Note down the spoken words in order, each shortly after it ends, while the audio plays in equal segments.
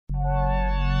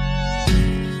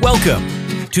Welcome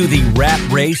to the Rat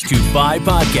Race to 5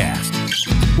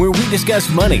 podcast, where we discuss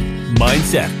money,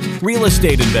 mindset, real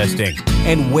estate investing,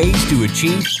 and ways to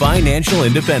achieve financial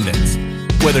independence.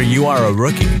 Whether you are a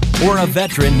rookie or a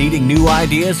veteran needing new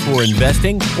ideas for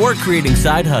investing or creating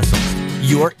side hustles,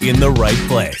 you're in the right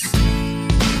place.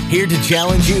 Here to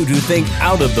challenge you to think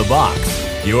out of the box,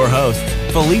 your hosts,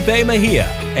 Felipe Mejia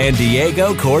and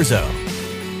Diego Corzo.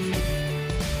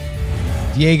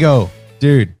 Diego,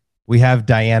 dude, we have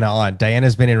Diana on.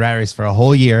 Diana's been in Rat Race for a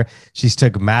whole year. She's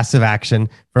took massive action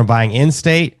from buying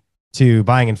in-state to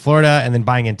buying in Florida and then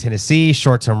buying in Tennessee,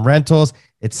 short-term rentals.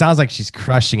 It sounds like she's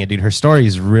crushing it, dude. Her story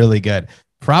is really good.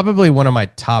 Probably one of my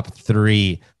top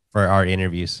 3 for our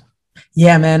interviews.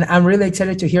 Yeah, man, I'm really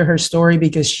excited to hear her story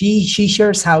because she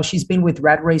shares how she's been with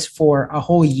Rat Race for a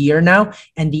whole year now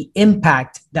and the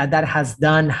impact that has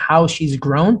done, how she's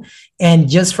grown. And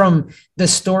just from the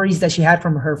stories that she had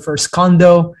from her first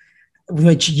condo,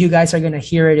 which you guys are going to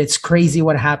hear it. It's crazy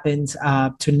what happened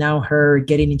to now her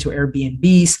getting into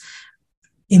Airbnbs,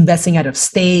 investing out of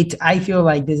state. I feel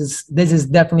like this is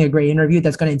definitely a great interview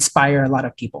that's going to inspire a lot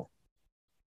of people.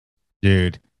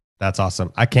 Dude, that's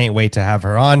awesome. I can't wait to have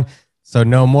her on. So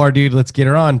no more, dude. Let's get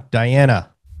her on.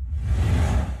 Diana.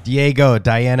 Diego,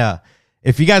 Diana.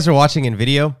 If you guys are watching in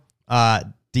video,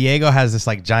 Diego has this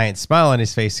like giant smile on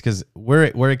his face because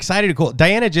we're excited to cool.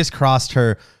 Diana just crossed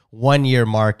her 1-year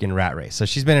mark in Rat Race. So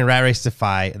she's been in Rat Race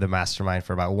Defy, the mastermind,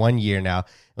 for about 1 year now.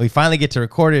 And we finally get to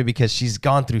record it because she's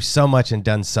gone through so much and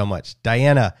done so much.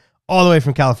 Diana, all the way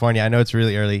from California. I know it's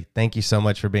really early. Thank you so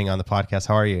much for being on the podcast.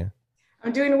 How are you?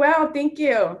 I'm doing well. Thank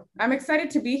you. I'm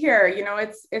excited to be here. You know,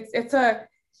 it's a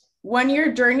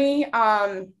 1-year journey.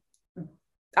 I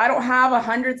don't have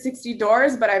 160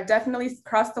 doors, but I've definitely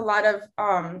crossed a lot of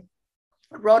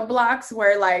roadblocks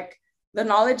where like the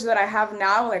knowledge that I have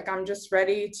now, like I'm just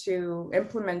ready to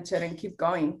implement it and keep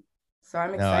going. So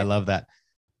I'm excited. No, I love that.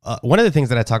 One of the things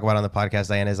that I talk about on the podcast,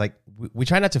 Diana, is like we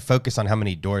try not to focus on how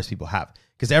many doors people have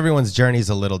because everyone's journey is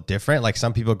a little different. Like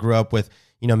some people grew up with,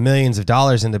 millions of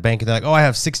dollars in the bank and they're like, oh, I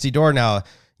have 60 door now,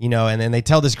 and then they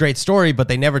tell this great story, but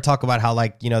they never talk about how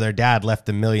like, their dad left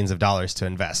them millions of dollars to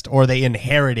invest or they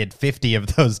inherited 50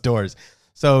 of those doors.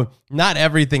 So not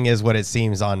everything is what it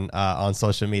seems on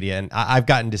social media. And I've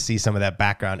gotten to see some of that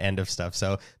background end of stuff.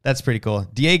 So that's pretty cool.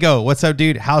 Diego, what's up,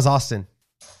 dude? How's Austin?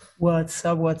 What's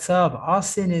up?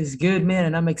 Austin is good, man.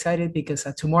 And I'm excited because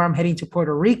tomorrow I'm heading to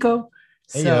Puerto Rico.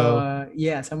 So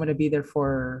yes, I'm going to be there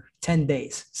for 10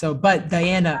 days. So, but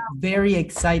Diana, very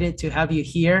excited to have you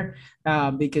here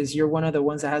because you're one of the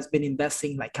ones that has been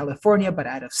investing like California, but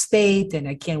out of state. And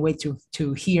I can't wait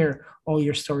to hear all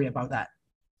your story about that.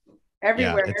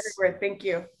 Everywhere. Thank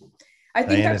you. I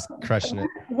think Diana's crushing it.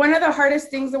 One of the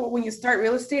hardest things that when you start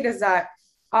real estate is that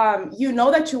you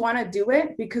know that you want to do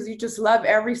it because you just love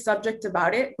every subject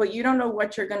about it, but you don't know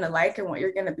what you're going to like and what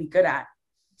you're going to be good at.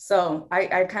 So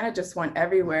I kind of just went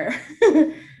everywhere,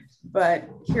 but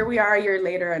here we are a year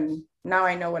later and now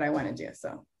I know what I want to do.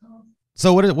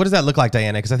 So what does that look like,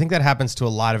 Diana? Because I think that happens to a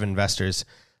lot of investors.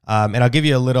 And I'll give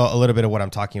you a little bit of what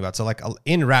I'm talking about. So like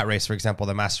in Rat Race, for example,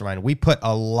 the mastermind, we put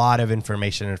a lot of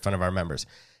information in front of our members.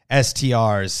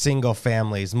 STRs, single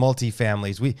families,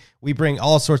 multifamilies. We bring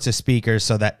all sorts of speakers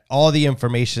so that all the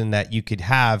information that you could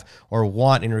have or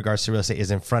want in regards to real estate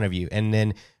is in front of you. And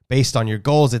then based on your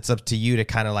goals, it's up to you to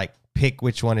kind of like pick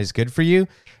which one is good for you.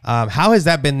 How has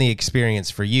that been the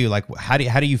experience for you? Like, how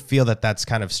do you feel that that's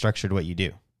kind of structured what you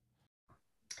do?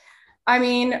 I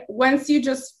mean, once you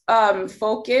just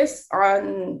focus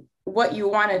on what you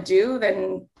want to do,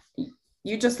 then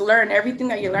you just learn. Everything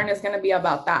that you learn is going to be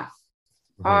about that.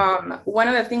 One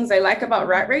of the things I like about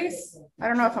Rat Race, I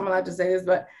don't know if I'm allowed to say this,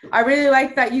 but I really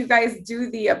like that you guys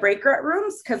do the breakout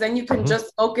rooms because then you can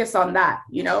just focus on that.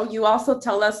 You also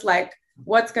tell us like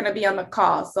what's going to be on the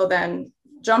call. So then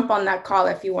jump on that call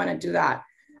if you want to do that.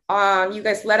 You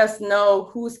guys let us know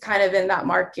who's kind of in that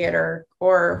market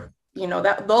or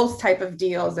that those type of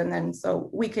deals. And then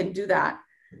so we can do that.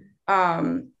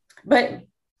 But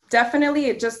definitely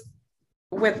it just,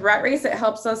 with Rat Race, it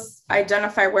helps us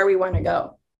identify where we want to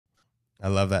go. I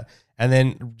love that. And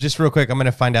then just real quick, I'm going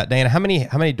to find out, Diana, how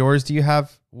many doors do you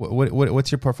have? What's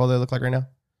your portfolio look like right now?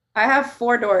 I have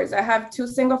 4 doors. I have 2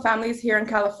 single families here in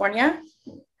California.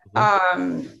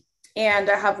 And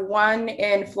I have 1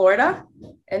 in Florida.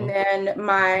 And then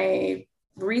my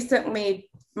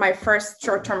first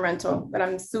short-term rental that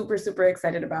I'm super, super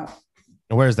excited about.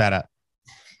 And where's that at?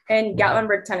 In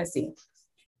Gatlinburg, Tennessee.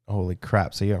 Holy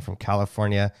crap. So you went from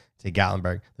California to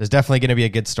Gatlinburg. There's definitely going to be a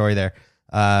good story there.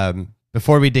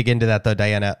 Before we dig into that though,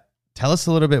 Diana, tell us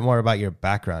a little bit more about your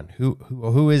background.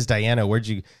 Who is Diana? Where'd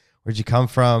you come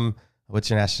from? What's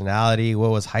your nationality?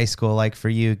 What was high school like for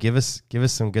you? Give us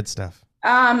some good stuff.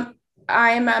 I'm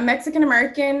a Mexican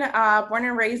American, born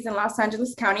and raised in Los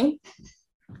Angeles County.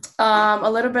 A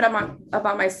little bit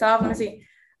about myself. Let me see.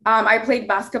 I played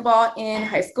basketball in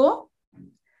high school.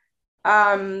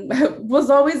 Was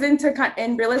always in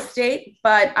real estate,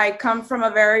 but I come from a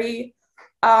very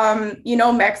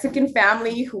Mexican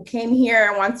family who came here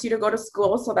and wants you to go to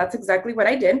school. So that's exactly what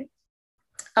I did.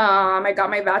 I got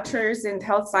my bachelor's in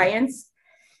health science,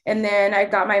 and then I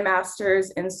got my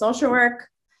master's in social work,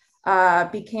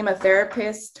 became a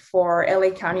therapist for LA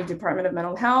County Department of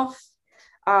Mental Health.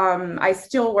 I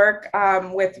still work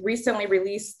with recently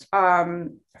released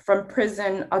from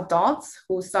prison adults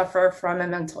who suffer from a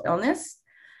mental illness.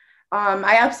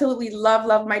 I absolutely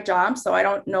love my job, so I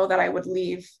don't know that I would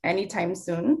leave anytime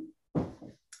soon.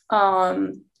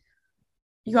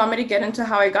 You want me to get into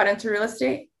how I got into real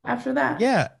estate after that?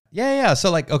 Yeah.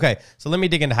 So okay. So let me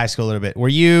dig into high school a little bit. Were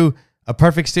you a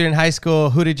perfect student in high school?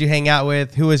 Who did you hang out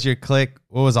with? Who was your clique?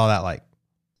 What was all that like?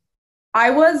 I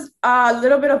was a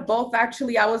little bit of both,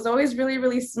 actually. I was always really,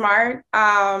 really smart.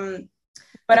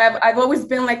 But I've always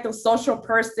been like the social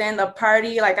person, the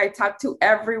party. Like I talk to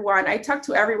everyone.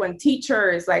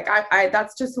 Teachers. Like I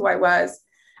that's just who I was.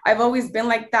 I've always been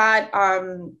like that.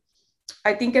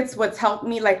 I think it's what's helped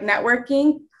me like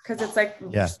networking, because it's like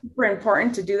super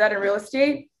important to do that in real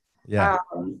estate. Yeah.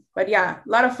 But yeah, a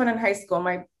lot of fun in high school.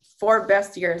 My 4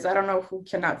 best years. I don't know who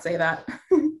cannot say that.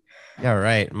 Yeah,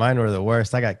 right. Mine were the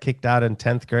worst. I got kicked out in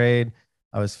 10th grade.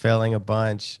 I was failing a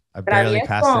bunch. I barely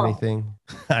passed anything.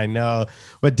 I know.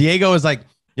 But Diego was like,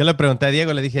 yo le pregunté a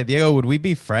Diego, le dije, Diego, would we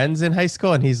be friends in high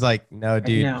school? And he's like, no,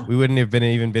 dude, no. We wouldn't have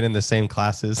even been in the same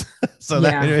classes. So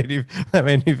that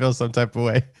made me feel some type of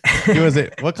way.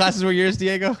 What classes were yours,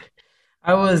 Diego?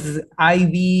 I was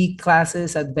IB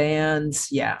classes,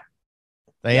 advanced. Yeah.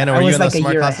 Diana, were you in those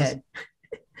smart classes? Ahead.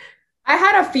 I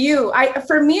had a few.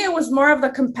 For me, it was more of the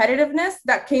competitiveness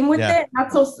that came with it.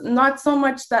 Not so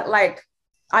much that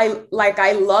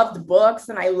I loved books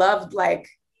and I loved like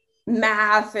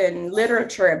math and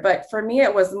literature, but for me,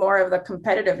 it was more of the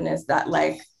competitiveness that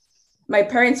like my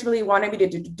parents really wanted me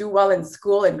to do well in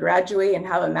school and graduate and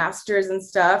have a master's and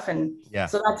stuff. And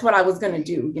so that's what I was going to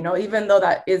do, even though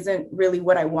that isn't really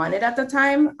what I wanted at the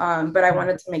time. But I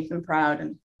wanted to make them proud.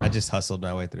 And I just hustled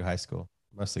my way through high school,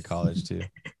 mostly college too.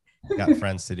 Got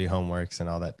friends to do homeworks and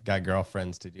all that. Got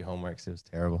girlfriends to do homeworks. It was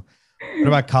terrible. What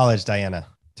about college, Diana?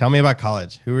 Tell me about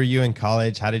college. Who were you in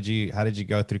college? How did you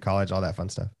go through college? All that fun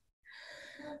stuff.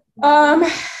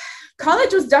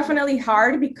 College was definitely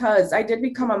hard because I did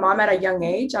become a mom at a young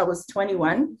age. I was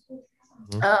 21.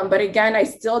 Mm-hmm. But again, I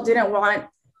still didn't want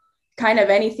kind of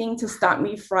anything to stop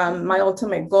me from my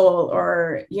ultimate goal,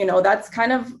 or, that's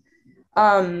kind of,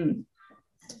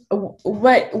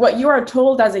 what you are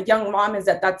told as a young mom is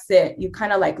that's it. You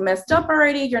kind of like messed up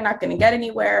already. You're not going to get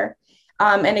anywhere.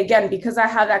 And again, because I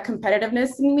have that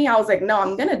competitiveness in me, I was like, no,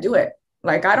 I'm going to do it.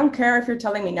 Like, I don't care if you're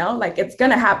telling me no, like it's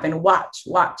going to happen. Watch.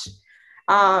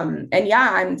 And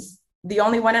I'm the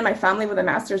only one in my family with a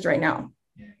master's right now.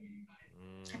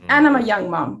 And I'm a young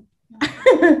mom.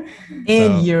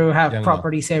 And you have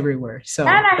properties everywhere. So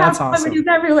that's awesome. Properties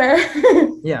everywhere.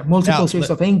 Yeah. Multiple sources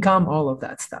of income, all of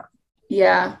that stuff.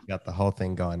 Yeah. Got the whole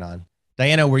thing going on.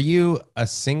 Diana, were you a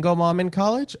single mom in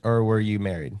college or were you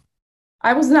married?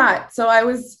 I was not. So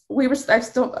I'm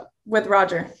still with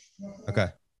Roger. Okay.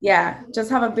 Yeah. Just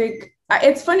have a big,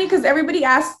 it's funny because everybody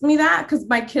asks me that because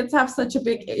my kids have such a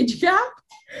big age gap.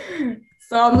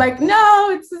 So I'm like,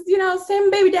 no, it's,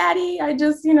 same baby daddy. I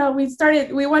just,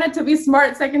 we wanted to be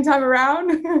smart second time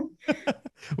around.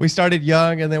 We started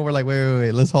young and then we're like,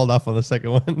 wait, let's hold off on the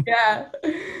second one. Yeah.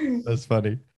 That's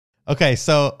funny. Okay,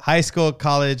 so high school,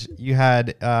 college, you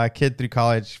had a kid through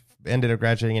college, ended up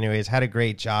graduating anyways, had a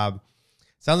great job.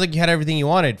 Sounds like you had everything you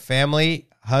wanted. Family,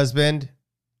 husband,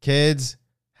 kids,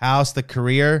 house, the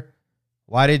career.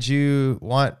 Why did you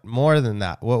want more than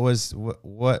that?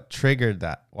 What triggered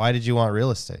that? Why did you want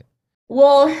real estate?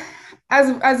 Well,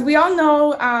 as we all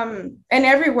know, and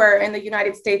everywhere in the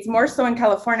United States, more so in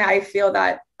California, I feel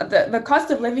that the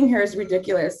cost of living here is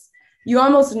ridiculous. You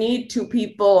almost need 2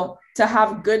 people to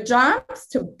have good jobs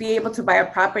to be able to buy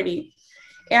a property.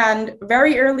 And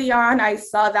very early on, I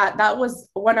saw that was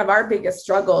one of our biggest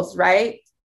struggles, right?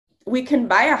 We can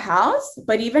buy a house,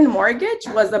 but even mortgage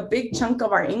was a big chunk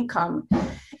of our income.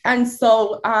 And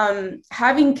so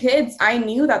having kids, I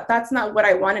knew that's not what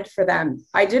I wanted for them.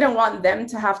 I didn't want them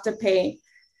to have to pay,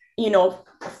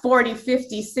 40,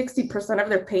 50, 60% of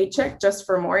their paycheck just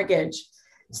for mortgage.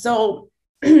 So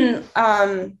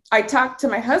I talked to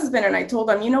my husband and I told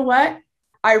him, you know what?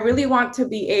 I really want to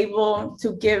be able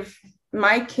to give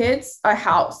my kids a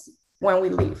house when we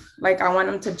leave. Like I want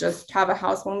them to just have a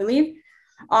house when we leave.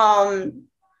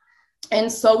 And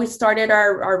so we started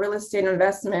our real estate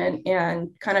investment and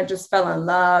kind of just fell in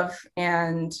love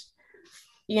and,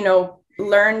 you know,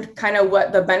 learned kind of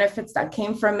what the benefits that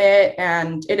came from it.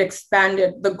 And it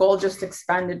expanded, the goal just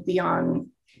expanded beyond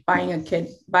buying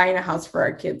a house for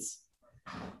our kids.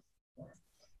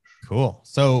 Cool.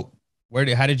 So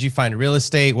how did you find real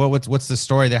estate? What's the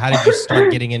story there? How did you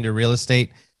start getting into real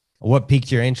estate? What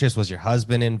piqued your interest? Was your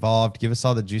husband involved? Give us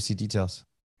all the juicy details.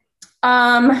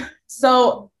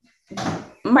 So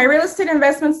my real estate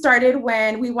investment started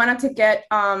when we wanted to get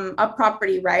a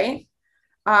property, right?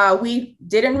 We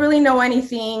didn't really know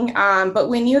anything, but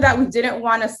we knew that we didn't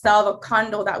want to sell the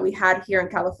condo that we had here in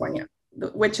California,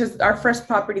 which is our first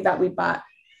property that we bought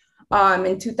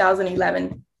in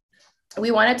 2011.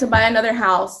 We wanted to buy another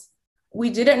house. We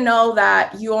didn't know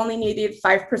that you only needed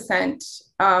 5%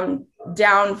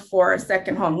 down for a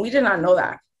second home. We did not know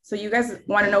that. So you guys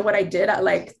want to know what I did at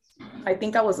I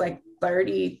think I was like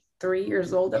 33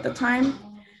 years old at the time.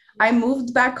 I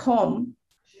moved back home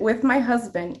with my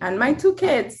husband and my 2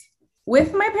 kids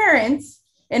with my parents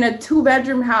in a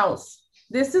 2-bedroom house.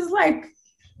 This is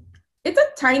it's a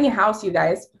tiny house, you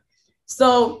guys.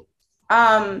 So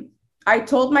I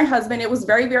told my husband, it was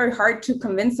very, very hard to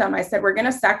convince him. I said, we're going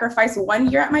to sacrifice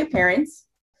 1 year at my parents'.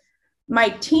 My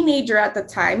teenager at the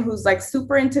time, who's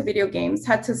super into video games,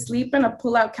 had to sleep in a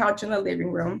pull-out couch in the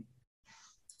living room.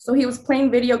 So he was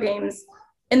playing video games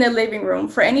in the living room.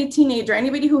 For any teenager,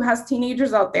 anybody who has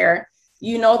teenagers out there,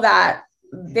 you know that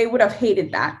they would have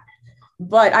hated that.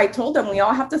 But I told them we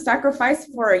all have to sacrifice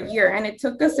for a year. And it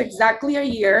took us exactly a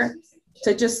year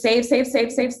to just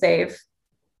save.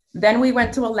 Then we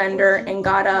went to a lender and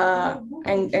got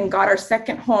our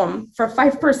second home for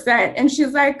 5%. And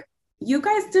she's like, you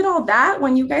guys did all that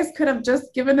when you guys could have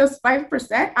just given us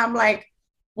 5%? I'm like,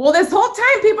 well, this whole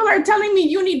time people are telling me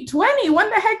you need 20. When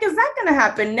the heck is that going to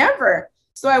happen? Never.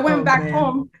 So I went back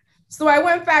home.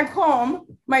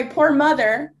 My poor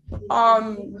mother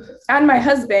and my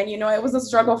husband, it was a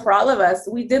struggle for all of us.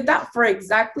 We did that for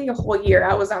exactly a whole year.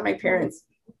 I was at my parents'.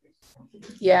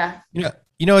 Yeah.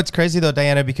 You know, it's crazy though,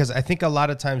 Diana, because I think a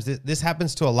lot of times this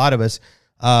happens to a lot of us.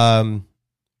 How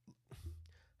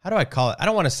do I call it? I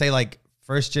don't want to say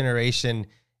first generation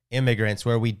immigrants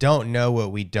where we don't know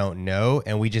what we don't know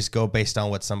and we just go based on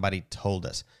what somebody told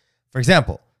us. For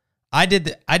example, I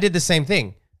did the same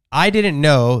thing. I didn't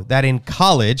know that in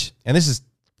college, and this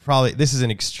is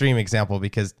an extreme example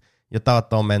because yo estaba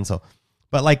todo menso,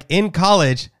 but in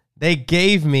college, they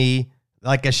gave me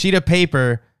a sheet of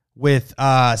paper with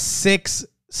 6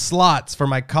 slots for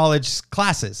my college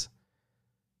classes.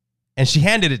 And she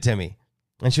handed it to me.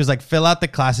 And she was like, fill out the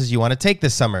classes you want to take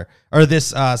this summer or this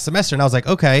semester. And I was like,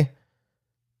 okay,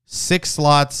 6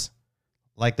 slots.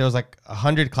 There was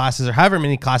 100 classes or however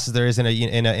many classes there is in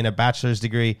a bachelor's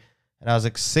degree. And I was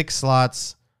like, 6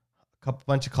 slots,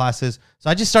 bunch of classes. So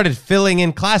I just started filling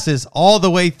in classes all the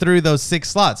way through those 6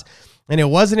 slots. And it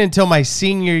wasn't until my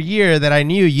senior year that I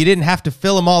knew you didn't have to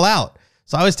fill them all out.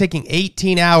 So I was taking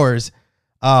 18 hours,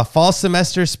 fall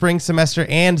semester, spring semester,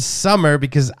 and summer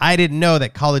because I didn't know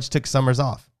that college took summers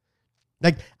off.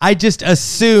 I just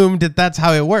assumed that that's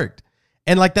how it worked.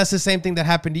 And that's the same thing that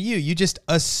happened to you. You just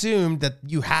assumed that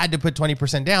you had to put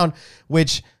 20% down,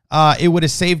 which it would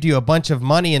have saved you a bunch of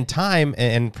money and time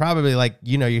and probably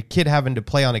your kid having to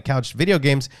play on a couch video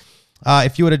games.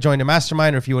 If you would have joined a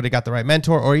mastermind or if you would have got the right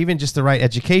mentor or even just the right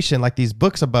education, like these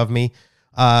books above me,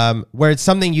 where it's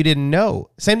something you didn't know.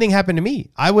 Same thing happened to me.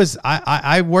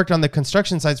 I worked on the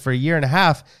construction sites for a year and a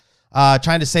half,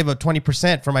 trying to save up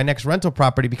 20% for my next rental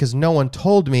property because no one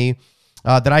told me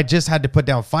that I just had to put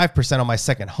down 5% on my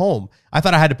second home. I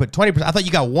thought I had to put 20%. I thought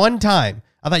you got one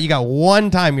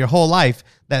time your whole life,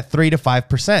 that 3 to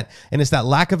 5%. And it's that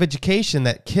lack of education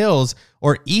that kills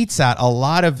or eats at a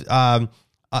lot of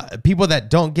people that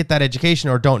don't get that education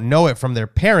or don't know it from their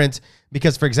parents.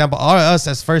 Because, for example, us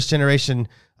as first generation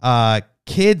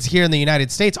kids here in the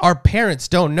United States, our parents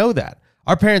don't know that.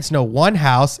 Our parents know one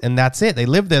house and that's it. They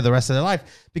live there the rest of their life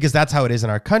because that's how it is in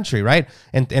our country, right?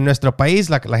 En nuestro país,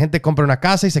 la gente compra una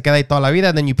casa y se queda ahí toda la vida,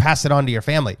 and then you pass it on to your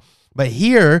family. But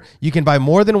here, you can buy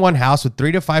more than one house with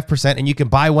 3 to 5%, and you can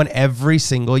buy one every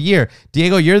single year.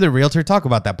 Diego, you're the realtor. Talk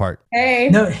about that part. Hey.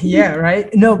 No, yeah,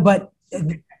 right. No, but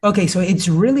okay, so it's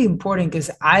really important because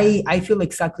I feel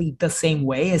exactly the same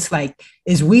way. It's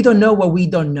is we don't know what we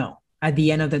don't know at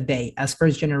the end of the day as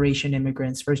first generation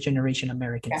immigrants, first generation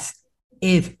Americans,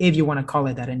 if you want to call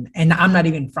it that. And I'm not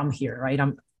even from here, right?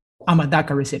 I'm a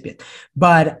DACA recipient,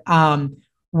 but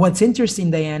what's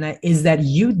interesting, Diana, is that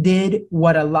you did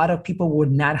what a lot of people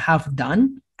would not have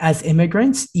done as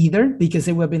immigrants either, because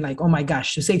they would have been like, oh my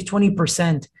gosh, to save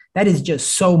 20%, that is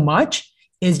just so much.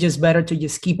 It's just better to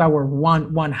just keep our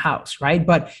one house, right?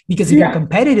 But because of your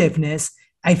competitiveness,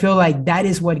 I feel like that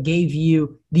is what gave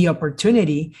you the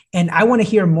opportunity. And I want to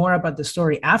hear more about the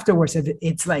story afterwards. If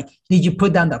it's like, did you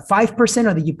put down the 5%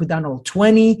 or did you put down all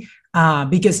 20?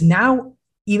 Because now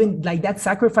even like that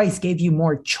sacrifice gave you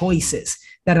more choices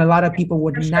that a lot of people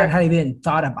would not have even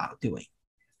thought about doing.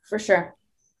 For sure.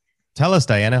 Tell us,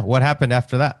 Diana, what happened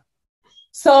after that?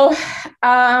 So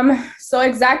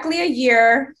exactly a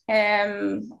year,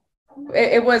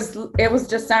 it was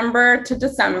December to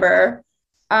December.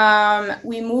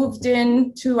 We moved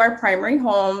into our primary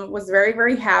home, was very,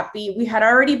 very happy. We had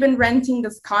already been renting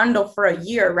this condo for a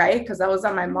year, right? Because I was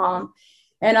at my mom.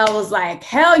 And I was like,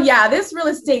 hell yeah, this real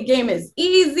estate game is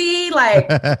easy. Like,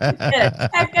 get a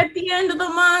check at the end of the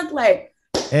month. Like,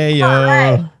 hey, yo.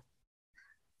 Right.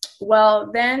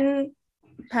 Well, then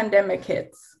pandemic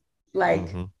hits, like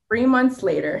 3 months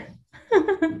later.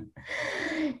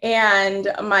 And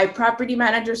my property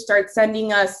manager starts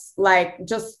sending us like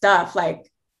just stuff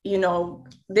like, you know,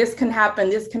 this can happen,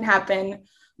 this can happen.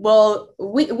 Well,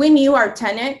 we knew our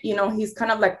tenant, you know, he's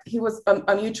kind of like, he was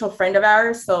a mutual friend of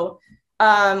ours. So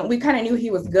we kind of knew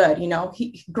he was good, you know,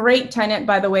 great tenant,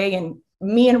 by the way. And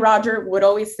me and Roger would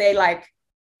always say like,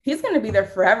 he's going to be there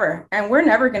forever and we're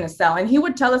never going to sell. And he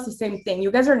would tell us the same thing. You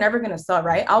guys are never going to sell,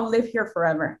 right? I'll live here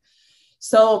forever.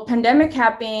 So pandemic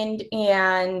happened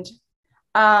and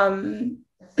HOA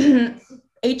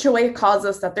calls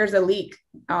us that there's a leak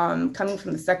coming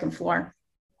from the second floor.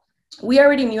 We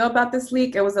already knew about this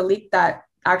leak. It was a leak that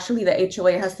actually the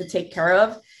HOA has to take care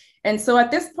of. And so at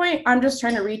this point, I'm just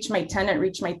trying to reach my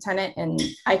tenant, and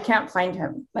I can't find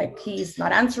him. Like, he's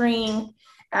not answering.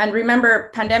 And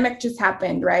remember, pandemic just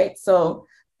happened, right? So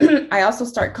I also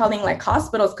start calling like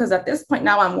hospitals because at this point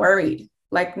now I'm worried.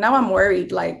 Like,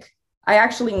 I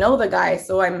actually know the guy.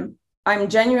 So I'm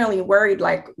genuinely worried.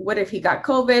 Like, what if he got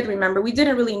COVID? Remember, we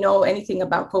didn't really know anything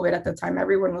about COVID at the time.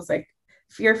 Everyone was like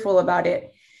fearful about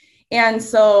it. And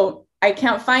so I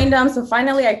can't find him. So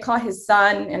finally I call his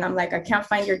son and I'm like, I can't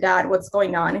find your dad. What's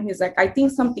going on? And he's like, I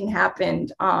think something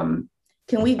happened.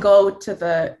 Can we go to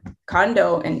the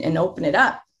condo and open it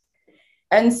up?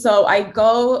 And so I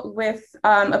go with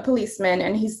a policeman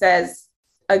and he says,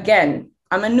 again,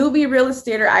 I'm a newbie real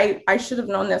estater. I should have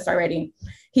known this already.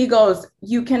 He goes,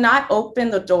 you cannot open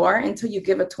the door until you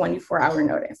give a 24-hour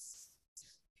notice.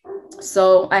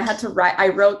 So I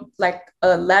wrote like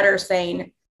a letter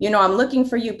saying, you know, I'm looking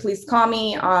for you, please call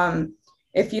me.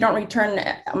 If you don't return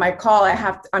my call,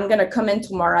 I'm gonna come in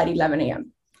tomorrow at 11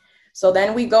 a.m. So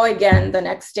then we go again the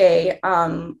next day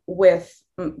with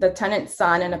the tenant's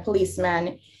son and a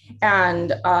policeman.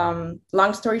 And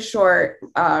long story short,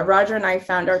 Roger and I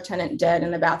found our tenant dead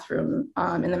in the bathroom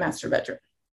in the master bedroom.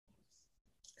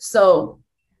 So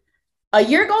a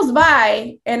year goes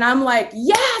by and I'm like,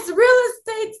 yes, real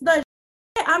estate's the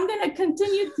shit. I'm going to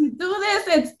continue to do this.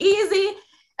 It's easy.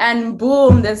 And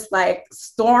boom, this like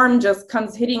storm just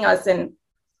comes hitting us. And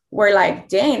we're like,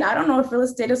 dang, I don't know if real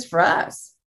estate is for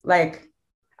us. Like,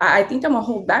 I think I'm gonna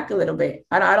hold back a little bit.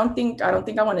 I don't think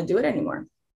I want to do it anymore,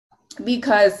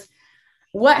 because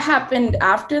what happened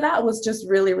after that was just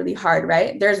really, really hard,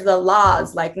 right? There's the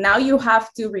laws, like now you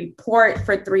have to report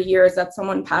for 3 years that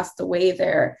someone passed away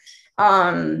there.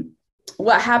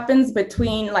 What happens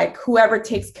between like whoever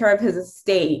takes care of his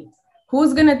estate,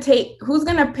 who's gonna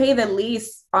pay the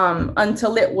lease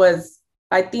until it was,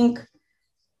 I think,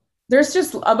 there's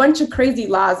just a bunch of crazy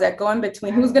laws that go in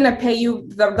between who's going to pay you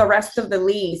the rest of the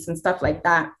lease and stuff like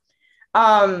that.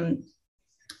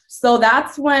 So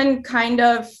that's when kind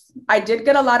of I did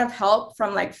get a lot of help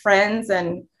from like friends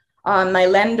and my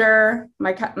lender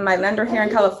here in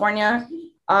California.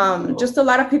 Just a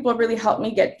lot of people really helped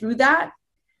me get through that.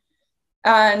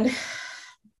 And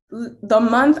the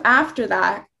month after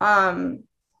that,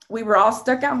 we were all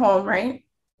stuck at home, right?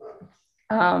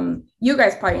 You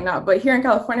guys probably not, but here in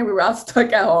California, we were all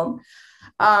stuck at home.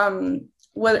 I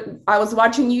was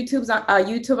watching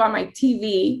YouTube on my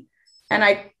TV, and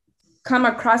I come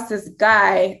across this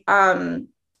guy.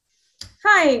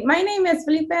 Hi, my name is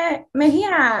Felipe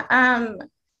Mejia.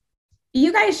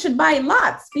 You guys should buy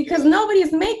lots because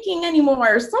nobody's making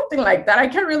anymore, or something like that. I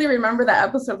can't really remember the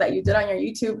episode that you did on your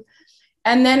YouTube.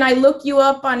 And then I look you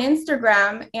up on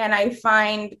Instagram, and I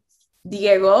find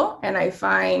Diego and I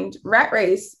find Rat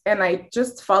Race, and I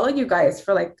just followed you guys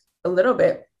for like a little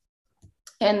bit.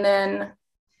 And then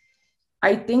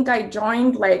I think I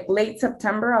joined like late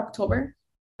September, October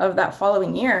of that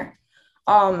following year.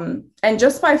 And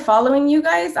just by following you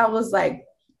guys, I was like,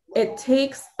 it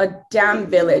takes a damn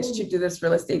village to do this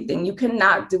real estate thing. You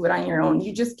cannot do it on your own.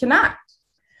 You just cannot.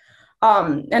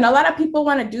 And a lot of people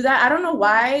want to do that. I don't know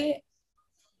why,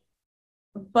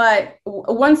 but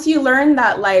once you learn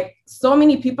that like so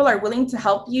many people are willing to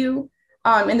help you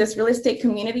in this real estate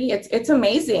community, it's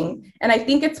amazing. And I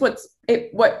think it's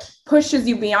what pushes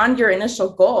you beyond your initial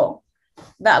goal.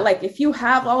 That like if you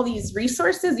have all these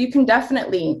resources, you can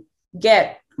definitely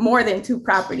get more than 2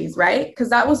 properties, right? Because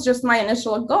that was just my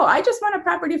initial goal. I just want a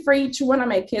property for each one of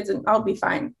my kids and I'll be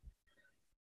fine.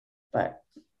 But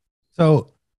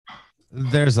so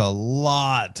there's a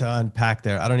lot to unpack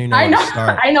there. I don't even know where to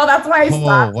start. I know, that's why I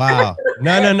stopped. Oh, wow.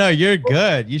 No, you're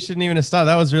good. You shouldn't even have stopped.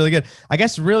 That was really good. I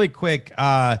guess really quick,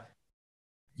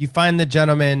 you find the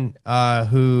gentleman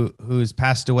who's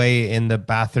passed away in the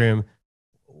bathroom.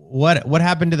 What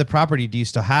happened to the property? Do you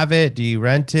still have it? Do you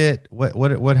rent it?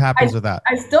 What happens with that?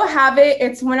 I still have it.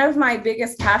 It's one of my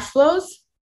biggest cash flows.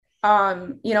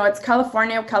 It's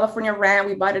California rent.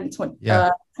 We bought it in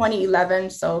 2011.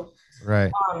 So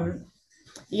right.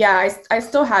 I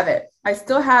still have it.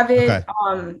 Okay.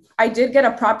 I did get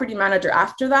a property manager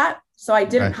after that. So I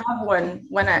didn't have one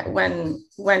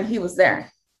when he was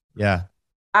there. Yeah.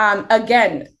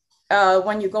 Again,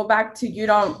 when you go back to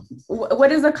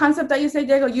what is the concept that you say,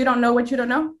 Diego? You don't know what you don't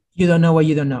know? You don't know what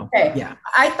you don't know. Okay. Yeah.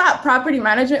 I thought property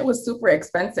management was super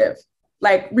expensive,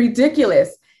 like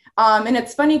ridiculous. And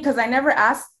it's funny because I never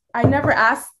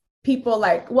asked people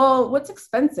like, well, what's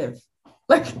expensive?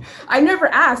 Like I never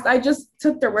asked, I just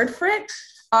took their word for it.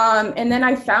 And then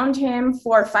I found him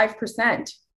for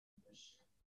 5%.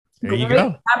 There you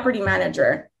go. Property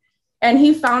manager. And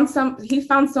he found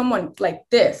someone like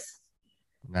this.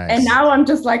 Nice. And now I'm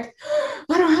just like,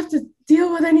 I don't have to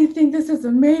deal with anything. This is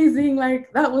amazing.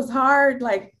 Like that was hard.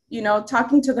 Like,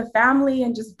 talking to the family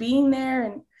and just being there.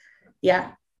 And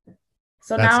yeah.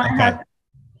 So now I have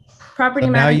property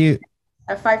manager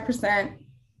at 5%.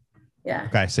 Yeah.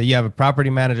 Okay. So you have a property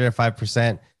manager at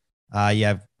 5%. You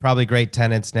have probably great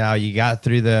tenants now. You got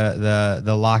through the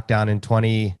lockdown in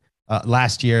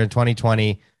last year in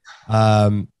 2020.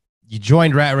 You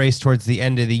joined Rat Race towards the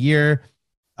end of the year.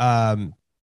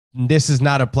 This is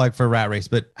not a plug for Rat Race,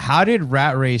 but how did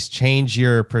Rat Race change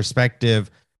your perspective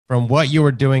from what you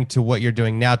were doing to what you're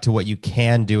doing now to what you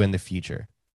can do in the future?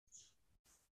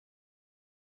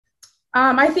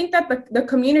 I think that the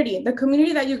community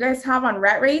that you guys have on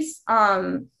Rat Race,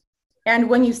 and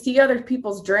when you see other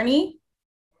people's journey,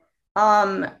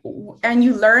 and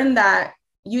you learn that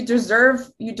you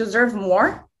deserve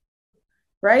more,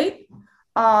 right?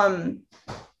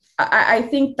 I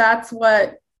think that's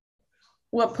what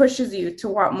pushes you to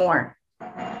want more,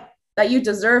 that you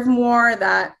deserve more,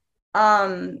 that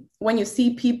when you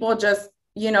see people just,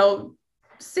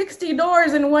 60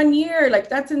 doors in 1 year, like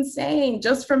that's insane,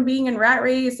 just from being in Rat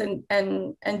Race and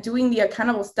doing the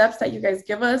accountable steps that you guys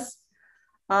give us.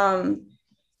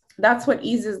 That's what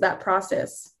eases that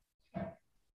process.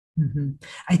 Mm-hmm.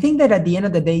 I think that at the end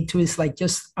of the day too, is like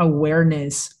just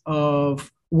awareness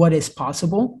of what is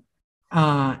possible.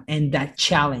 And that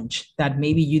challenge that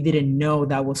maybe you didn't know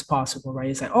that was possible, right?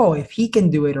 It's like, oh, if he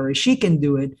can do it or if she can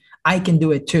do it, I can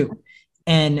do it too.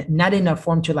 And not in a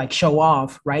form to like show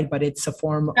off, right? But it's a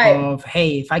form of,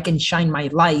 hey, if I can shine my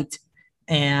light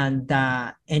and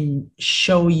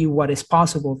show you what is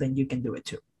possible, then you can do it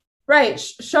too. Right.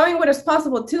 Showing what is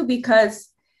possible too, because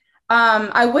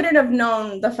I wouldn't have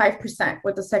known the 5%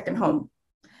 with the second home.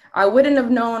 I wouldn't have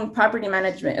known property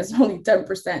management is only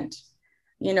 10%.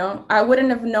 I wouldn't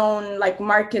have known like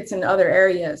markets in other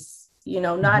areas.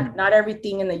 Not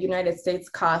everything in the United States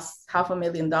costs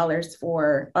 $500,000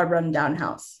 for a rundown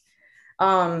house.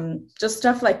 Just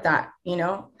stuff like that,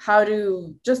 how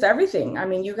to just everything. I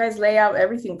mean, you guys lay out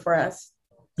everything for us.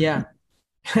 Yeah.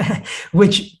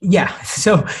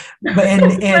 So, but,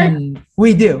 and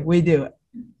we do.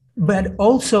 But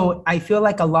also I feel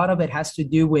like a lot of it has to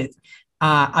do with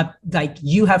like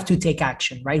you have to take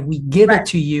action, right? We give it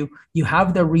to you. You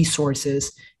have the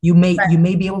resources. You may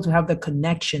be able to have the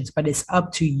connections, but it's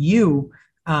up to you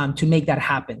to make that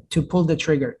happen, to pull the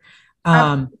trigger.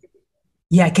 Can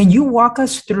you walk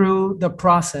us through the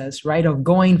process, right, of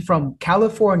going from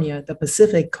California, the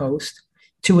Pacific coast,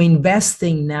 to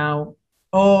investing now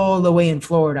all the way in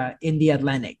Florida in the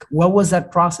Atlantic? What was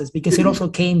that process? Because it also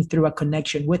came through a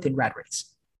connection within Rat Race.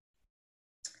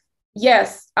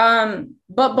 Yes.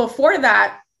 But before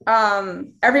that,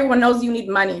 everyone knows you need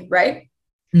money, right?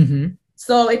 Mm-hmm.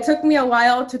 So it took me a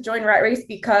while to join Rat Race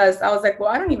because I was like, well,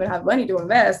 I don't even have money to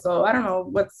invest. So I don't know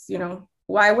what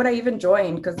why would I even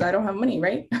join? Because I don't have money,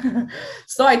 right?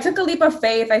 So I took a leap of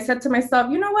faith. I said to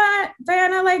myself, you know what,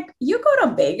 Diana, like you go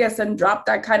to Vegas and drop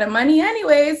that kind of money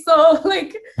anyway. So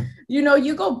like, you know,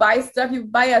 you go buy stuff, you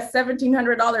buy a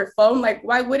 $1,700 phone. Like,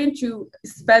 why wouldn't you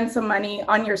spend some money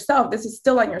on yourself? This is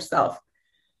still on yourself.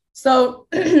 So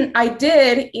I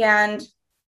did. And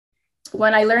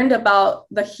when I learned about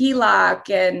the HELOC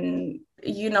and,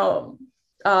 you know,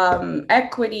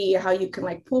 equity, how you can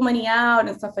like pull money out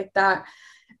and stuff like that,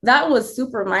 that was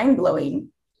super mind-blowing,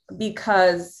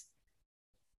 because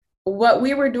what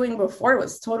we were doing before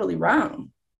was totally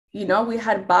wrong. You know, we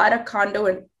had bought a condo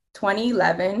in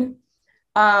 2011.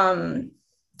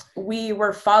 We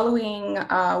were following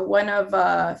one of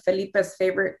Felipe's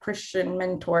favorite Christian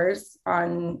mentors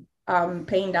on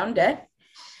paying down debt,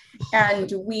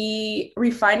 and we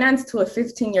refinanced to a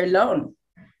 15-year loan.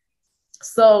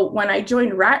 So when I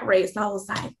joined Rat Race, I was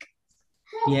like,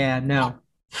 yeah, no,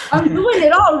 I'm doing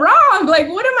it all wrong. Like,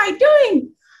 what am I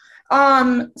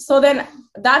doing? So then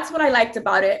that's what I liked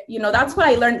about it. You know, that's what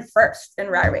I learned first in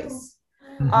Rat Race.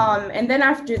 And then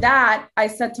after that, I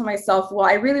said to myself, well,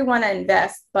 I really want to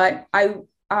invest, but I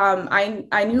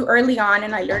knew early on,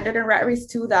 and I learned it in Rat Race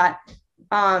too, that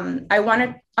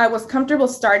I was comfortable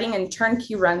starting in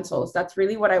turnkey rentals. That's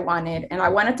really what I wanted. And I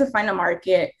wanted to find a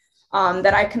market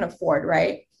that I can afford,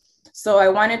 right? So I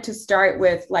wanted to start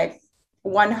with like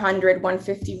 100,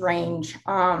 150 range.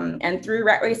 And through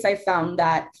Rat Race, I found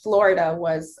that Florida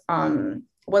was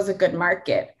a good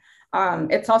market.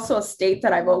 It's also a state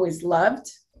that I've always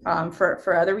loved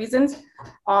for other reasons.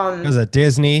 Because of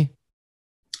Disney.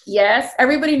 Yes,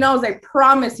 everybody knows. I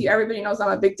promise you, everybody knows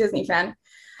I'm a big Disney fan.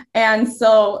 And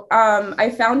so I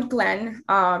found Glenn,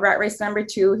 Rat Race number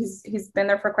 2. He's been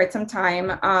there for quite some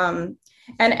time.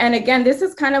 And again, this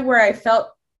is kind of where I felt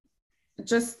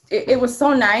just, it was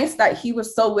so nice that he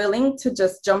was so willing to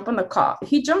just jump on the call.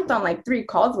 He jumped on like 3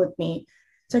 calls with me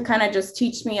to kind of just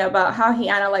teach me about how he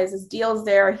analyzes deals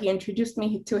there. He introduced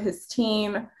me to his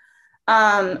team.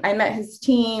 I met his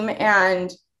team,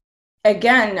 and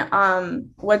again,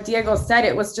 what Diego said,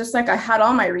 it was just like I had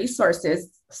all my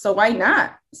resources. So why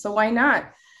not?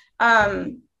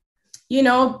 You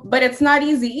know, but it's not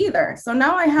easy either. So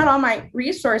now I had all my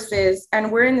resources,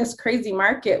 and we're in this crazy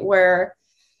market where,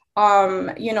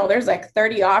 you know, there's like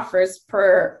 30 offers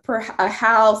per a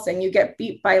house, and you get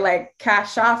beat by like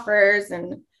cash offers.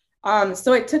 And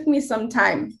so it took me some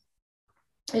time.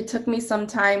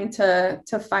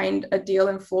 To find a deal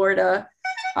in Florida.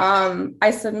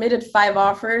 I submitted 5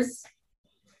 offers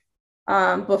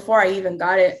before I even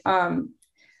got it.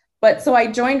 But so I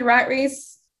joined Rat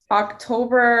Race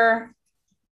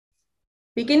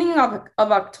beginning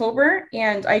of October,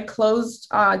 and I closed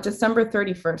December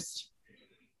 31st.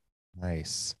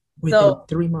 Nice. Within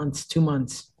 3 months, 2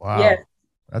 months. Wow. Yeah.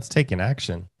 That's taking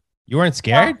action. You weren't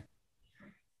scared?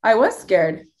 I was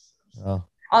scared. Oh.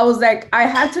 I was like, I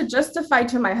had to justify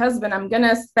to my husband, I'm going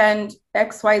to spend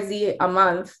XYZ a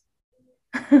month.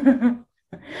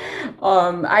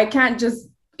 I can't just,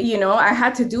 you know, I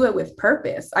had to do it with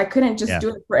purpose. I couldn't just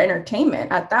do it for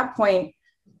entertainment. At that point,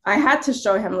 I had to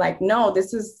show him like, no,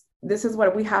 this is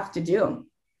what we have to do.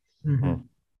 Mm-hmm.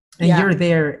 And you're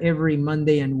there every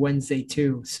Monday and Wednesday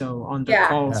too. So on the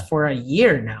calls for a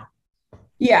year now.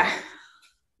 Yeah.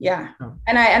 Yeah. Oh.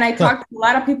 And I talked to a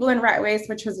lot of people in Rat Race,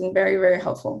 which has been very, very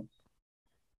helpful.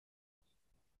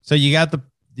 So you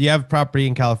have property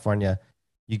in California.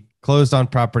 You closed on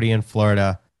property in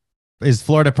Florida. Is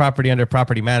Florida property under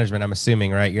property management? I'm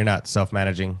assuming, right? You're not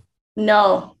self-managing.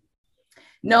 No.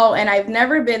 And I've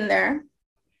never been there.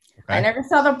 Okay. I never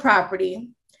saw the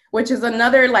property, which is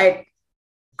another like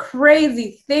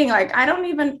crazy thing. Like I don't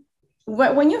even,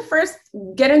 when you first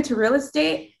get into real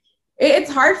estate,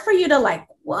 it's hard for you to like,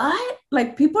 what?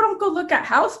 Like people don't go look at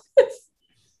houses.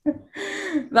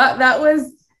 that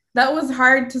was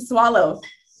hard to swallow.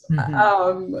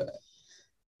 Mm-hmm.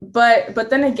 But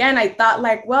then again, I thought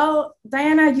like, well,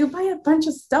 Diana, you buy a bunch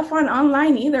of stuff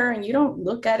online either, and you don't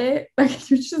look at it. Like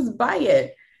you just buy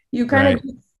it. You kind of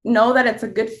know that it's a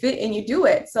good fit and you do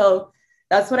it. So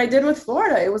that's what I did with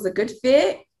Florida. It was a good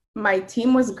fit. My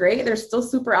team was great. They're still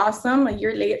super awesome.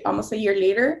 Almost a year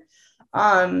later.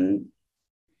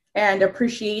 And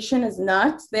appreciation is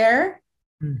nuts there.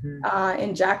 Mm-hmm.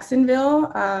 In Jacksonville.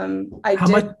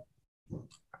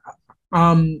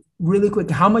 Really quick,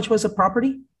 how much was the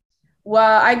property?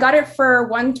 Well, I got it for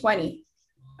 $120.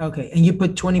 Okay. And you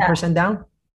put 20% down?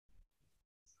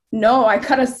 No, I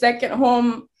got a second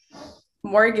home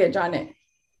mortgage on it.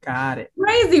 Got it.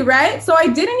 Crazy, right? So I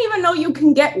didn't even know you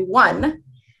can get one.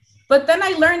 But then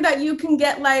I learned that you can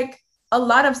get like a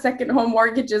lot of second home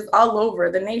mortgages all over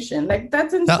the nation. Like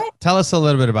that's insane. Tell us a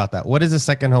little bit about that. What is a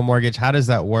second home mortgage? How does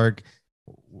that work?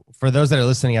 For those that are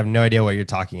listening, I have no idea what you're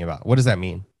talking about. What does that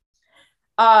mean?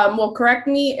 Well, correct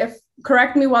me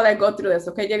while I go through this,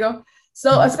 okay, Diego?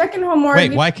 So a second home mortgage.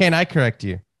 Wait, why can't I correct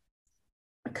you?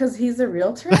 Because he's a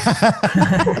realtor. Yeah,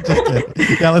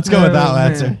 let's go with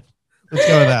that answer. Let's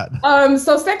go with that.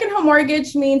 So second home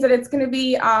mortgage means that it's going to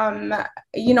be,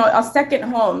 a second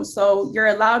home. So you're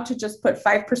allowed to just put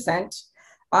 5%.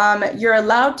 You're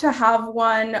allowed to have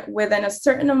one within a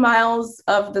certain miles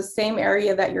of the same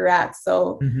area that you're at.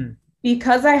 So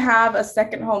because I have a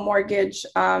second home mortgage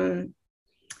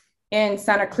in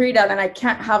Santa Clarita, then I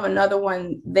can't have another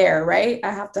one there, right?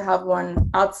 I have to have one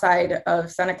outside of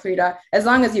Santa Clarita as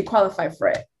long as you qualify for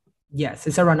it. Yes,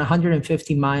 it's around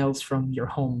 150 miles from your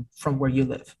home, from where you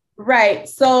live. Right.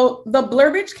 So the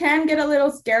blurbage can get a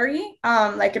little scary.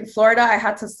 Like in Florida, I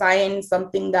had to sign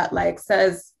something that like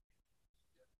says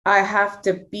I have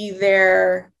to be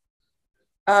there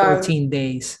 14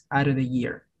 days out of the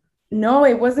year. No,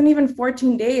 it wasn't even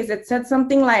 14 days. It said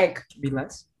something like Be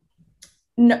less.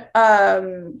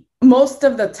 Most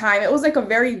of the time. It was like a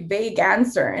very vague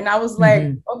answer. And I was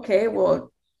like, okay,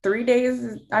 well, 3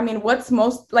 days. I mean, what's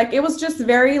most like, it was just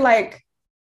very like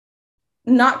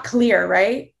not clear,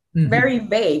 right? Very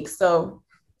vague. So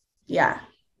yeah.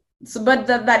 So, but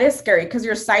that is scary because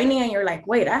you're signing and you're like,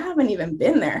 wait, I haven't even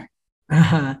been there.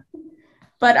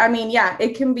 But I mean, yeah,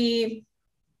 it can be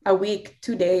a week,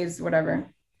 2 days, whatever.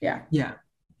 Yeah. Yeah.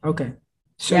 Okay.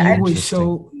 So Yeah,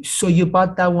 so you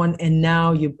bought that one and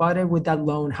now you bought it with that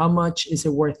loan. How much is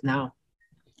it worth now?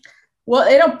 Well,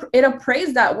 it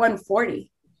appraised at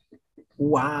 140.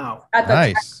 Wow. At the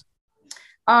Nice.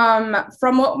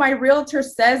 From what my realtor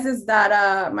says is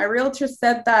that my realtor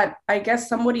said that I guess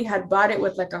somebody had bought it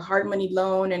with like a hard money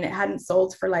loan and it hadn't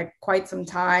sold for like quite some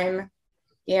time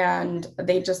and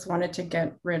they just wanted to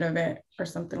get rid of it or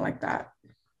something like that.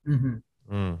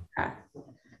 Yeah.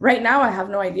 Right now I have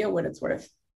no idea what it's worth,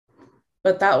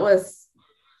 but that was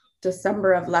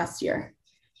December of last year.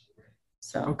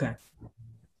 So okay.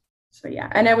 So yeah,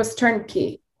 and it was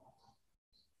turnkey.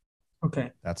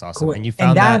 Okay, that's awesome. Cool. And you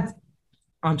found that.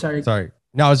 I'm sorry.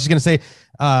 No, I was just gonna say,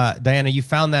 Diana, you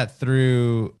found that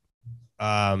through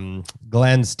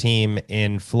Glenn's team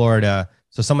in Florida.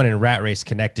 So someone in Rat Race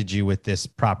connected you with this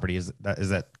property. Is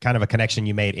that kind of a connection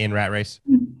you made in Rat Race?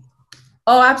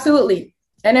 Oh, absolutely.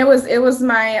 And it was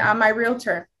my my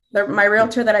realtor, my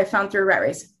realtor that I found through Rat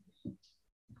Race.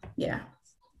 Yeah.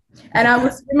 And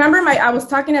I was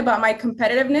talking about my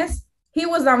competitiveness. He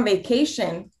was on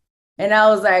vacation and I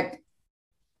was like,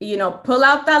 pull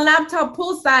out that laptop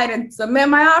poolside and submit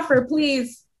my offer,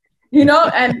 please.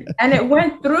 And it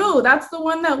went through. That's the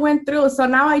one that went through. So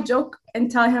now I joke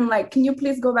and tell him like, can you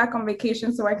please go back on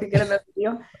vacation so I could get another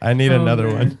deal? I need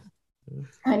another one.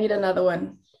 I need another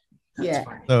one. Yeah.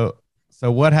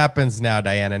 So what happens now,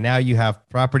 Diana? Now you have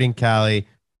property in Cali,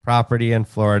 property in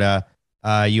Florida.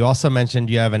 You also mentioned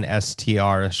you have an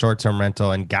STR, a short-term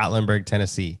rental in Gatlinburg,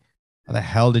 Tennessee. How the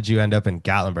hell did you end up in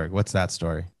Gatlinburg? What's that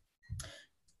story?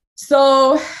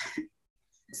 So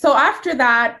after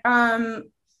that,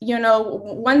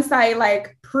 once I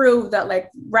like proved that like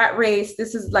Rat Race,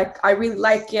 this is like, I really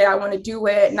like it. I want to do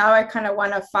it. Now I kind of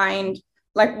want to find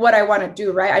like what I want to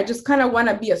do, right? I just kind of want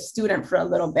to be a student for a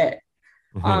little bit.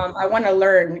 I want to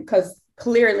learn because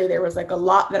clearly there was like a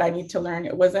lot that I need to learn.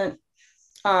 It wasn't,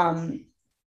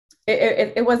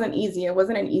 it wasn't easy. It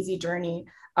wasn't an easy journey.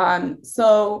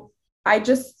 So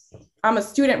I'm a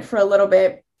student for a little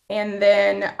bit. And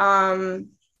then,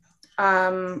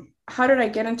 how did I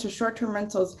get into short-term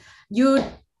rentals? You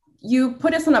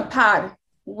put us on a pod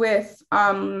with,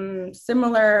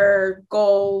 similar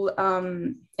goal,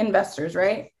 investors,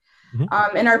 right?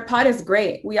 And our pod is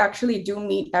great. We actually do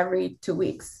meet every 2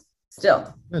 weeks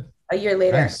still. Good. A year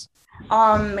later. Nice.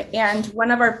 And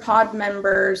one of our pod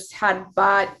members had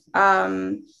bought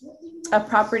a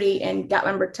property in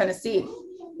Gatlinburg, Tennessee,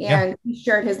 and he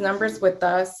shared his numbers with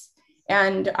us.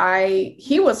 And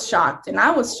he was shocked and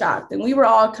I was shocked, and we were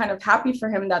all kind of happy for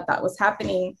him that was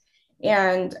happening.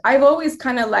 And I've always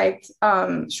kind of liked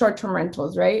short-term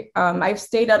rentals, right? I've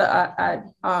stayed at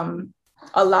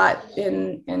a lot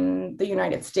in the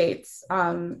United States.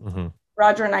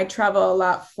 Roger and I travel a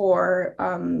lot for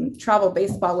travel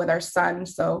baseball with our son.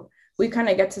 So we kind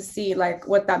of get to see like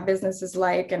what that business is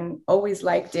like, and always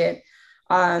liked it.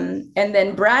 And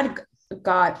then Brad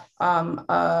got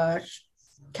a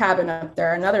cabin up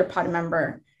there, another pod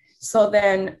member. So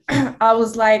then I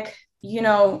was like,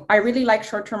 I really like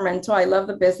short-term rental. I love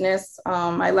the business.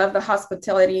 I love the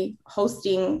hospitality,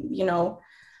 hosting,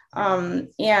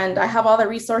 And I have all the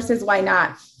resources. Why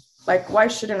not? Like, why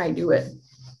shouldn't I do it?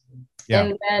 Yeah.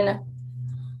 And then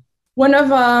one of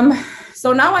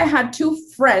so now I had two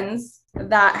friends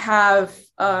that have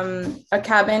a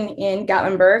cabin in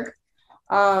Gatlinburg.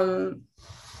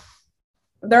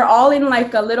 They're all in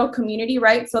like a little community,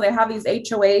 right? So they have these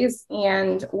HOAs,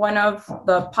 and one of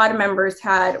the pod members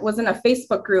was in a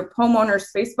Facebook group, homeowners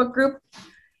Facebook group.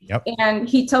 Yep. And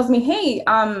he tells me, hey,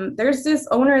 there's this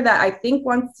owner that I think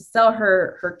wants to sell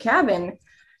her cabin.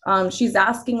 She's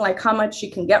asking like how much she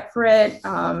can get for it.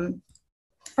 I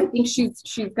think she's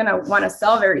gonna want to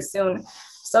sell very soon.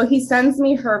 So he sends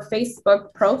me her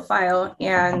Facebook profile,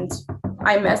 and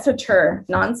I message her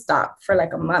nonstop for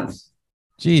like a month.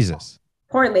 Jesus.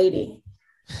 Poor lady.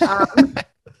 And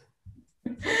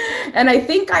I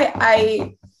think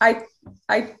I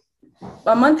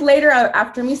a month later,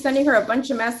 after me sending her a bunch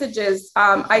of messages,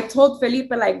 I told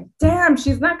Felipe, like, damn,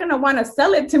 she's not going to want to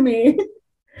sell it to me.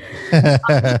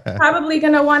 Probably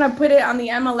going to want to put it on the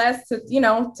MLS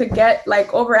to get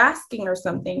like over asking or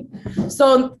something.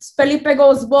 So Felipe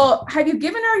goes, well, have you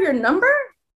given her your number?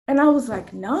 And I was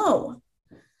like, no.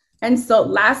 And so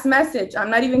last message,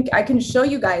 I can show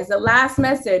you guys the last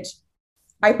message.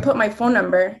 I put my phone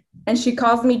number, and she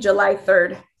calls me July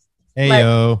 3rd. Hey, like,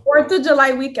 yo. 4th of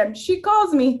July weekend. She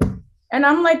calls me, and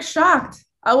I'm like shocked.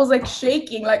 I was like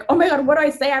shaking, like, oh my God, what do I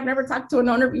say? I've never talked to an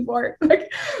owner before.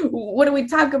 Like, what do we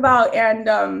talk about?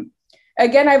 And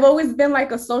again, I've always been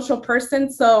like a social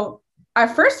person. So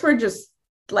at first we're just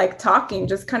like talking,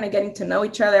 just kind of getting to know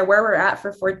each other, where we're at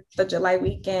for 4th of July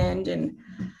weekend. And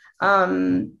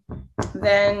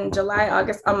then July,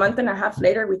 August, a month and a half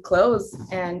later, we close,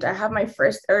 and I have my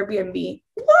first Airbnb.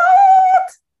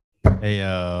 What? Hey,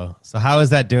 yo. So how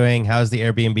is that doing? How's the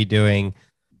Airbnb doing?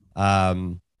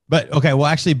 But okay, well,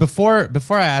 actually, before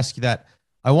I ask you that,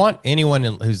 I want anyone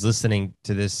who's listening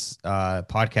to this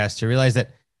podcast to realize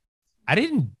that I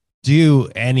didn't do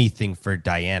anything for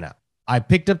Diana. I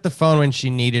picked up the phone when she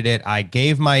needed it. I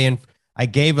gave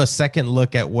a second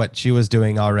look at what she was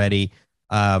doing already.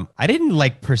 I didn't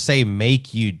like per se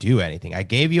make you do anything. I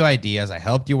gave you ideas. I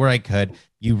helped you where I could.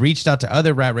 You reached out to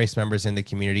other Rat Race members in the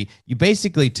community. You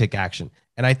basically took action.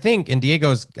 And I think, and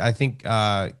Diego's,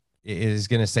 is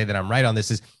going to say that I'm right on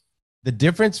this, is the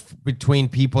difference between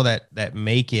people that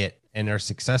make it and are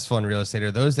successful in real estate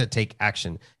are those that take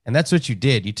action. And that's what you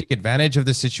did. You took advantage of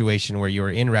the situation where you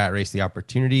were in Rat Race, the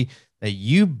opportunity that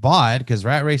you bought, because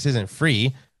Rat Race isn't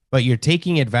free, but you're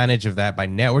taking advantage of that by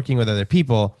networking with other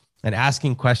people and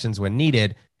asking questions when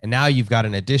needed. And now you've got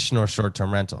an additional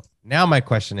short-term rental. Now my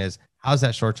question is, how's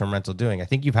that short-term rental doing? I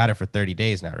think you've had it for 30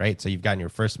 days now, right? So you've gotten your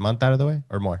first month out of the way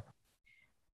or more?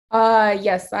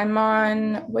 Yes, I'm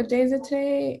on, what day is it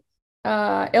today?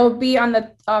 It'll be on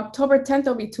the October 10th,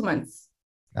 it'll be 2 months.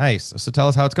 Nice. So tell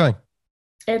us how it's going.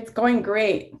 It's going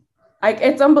great.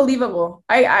 It's unbelievable.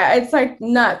 It's like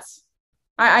nuts.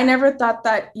 I never thought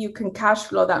that you can cash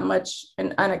flow that much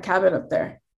on a cabin up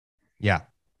there. Yeah.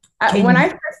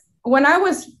 When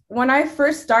I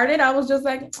first started, I was just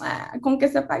like, con que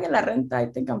se pague la renta, I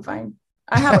think I'm fine.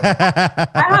 I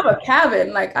have a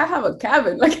cabin, like,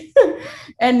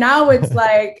 and now it's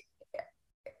like,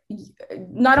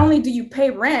 not only do you pay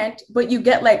rent, but you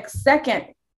get like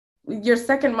your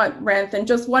second month rent in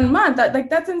just 1 month.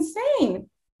 That's insane.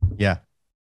 Yeah.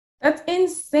 That's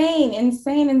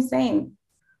insane.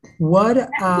 What,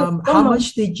 how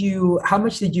much did you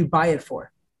buy it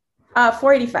for?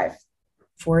 485.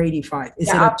 485. Is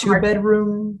it a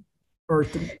 2-bedroom or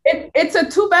it's a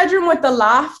 2-bedroom with a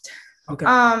loft.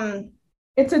 Okay.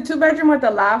 It's a 2-bedroom with a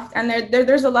loft, and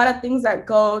there's a lot of things that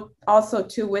go also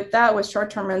too with that, with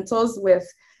short-term rentals, with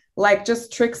like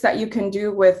just tricks that you can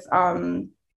do with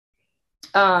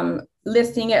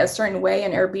listing it a certain way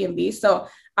in Airbnb. So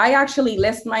I actually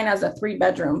list mine as a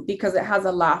 3-bedroom because it has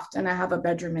a loft, and I have a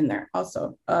bedroom in there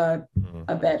also, a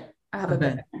bed. I have a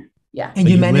bed in there. Yeah. And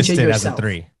you manage it as yourself? a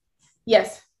 3.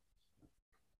 Yes,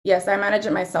 I manage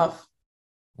it myself.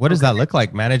 What does that look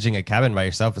like, managing a cabin by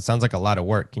yourself? It sounds like a lot of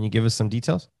work. Can you give us some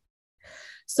details?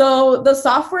 So the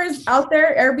software is out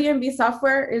there. Airbnb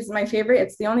software is my favorite.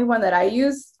 It's the only one that I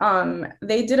use.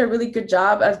 They did a really good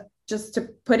job of just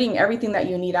putting everything that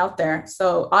you need out there.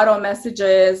 So auto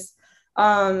messages,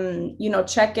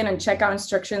 check-in and check-out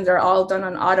instructions are all done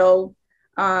on auto.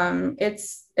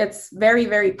 It's very,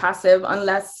 very passive,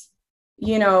 unless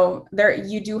you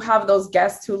do have those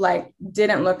guests who like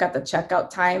didn't look at the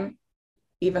checkout time,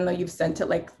 even though you've sent it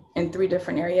like in 3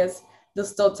 different areas. They'll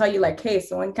still tell you like, hey,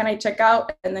 so when can I check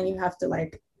out? And then you have to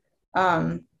like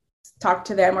talk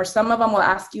to them, or some of them will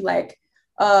ask you like,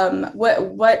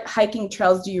 what hiking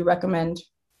trails do you recommend?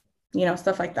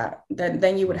 stuff like that.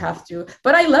 Then you would have to.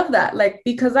 But I love that, like,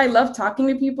 because I love talking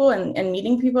to people and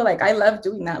meeting people. Like, I love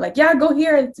doing that. Like, yeah, go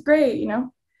here. It's great.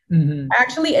 Mhm. I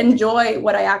actually enjoy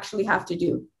what I actually have to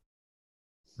do.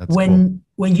 That's cool.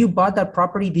 When you bought that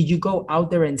property, did you go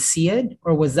out there and see it,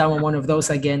 or was that one of those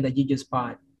again that you just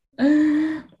bought?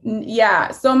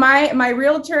 Yeah. So my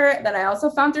realtor that I also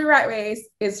found through Rat Race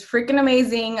is freaking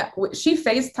amazing. She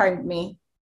FaceTimed me,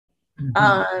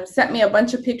 sent me a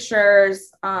bunch of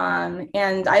pictures,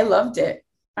 and I loved it.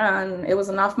 It was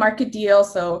an off-market deal,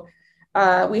 so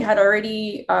we had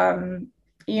already,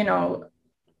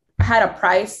 had a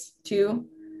price too.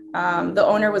 The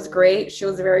owner was great. She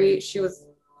was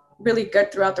really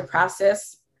good throughout the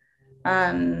process.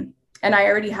 And I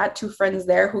already had 2 friends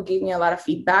there who gave me a lot of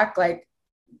feedback, like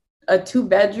a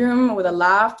 2-bedroom with a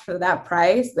loft for that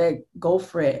price, like go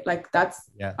for it. Like that's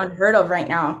unheard of right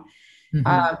now.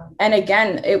 And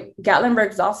again,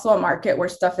 Gatlinburg is also a market where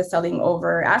stuff is selling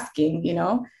over asking,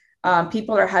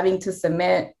 people are having to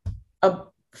submit a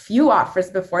few offers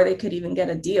before they could even get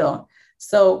a deal.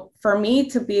 So for me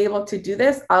to be able to do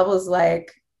this, I was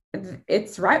like,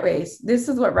 it's Rat Race. This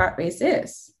is what Rat Race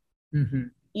is.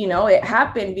 It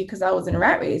happened because I was in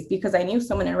Rat Race, because I knew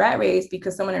someone in Rat Race,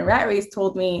 because someone in Rat Race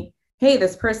told me, hey,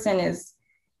 this person is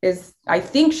I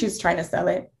think she's trying to sell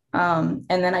it. And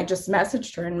then I just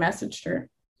messaged her.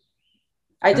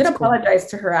 I did apologize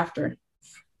to her after.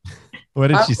 What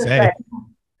did she say?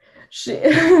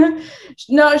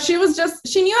 No, she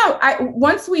knew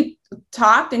once we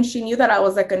talked and she knew that I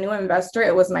was like a new investor.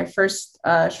 It was my first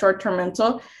short-term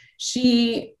rental.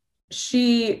 She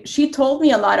told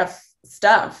me a lot of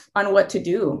stuff on what to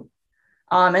do,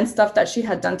 and stuff that she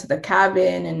had done to the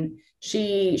cabin, and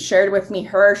she shared with me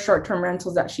her short-term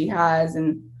rentals that she has,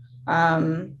 and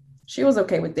she was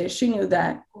okay with this. She knew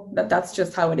that that's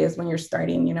just how it is when you're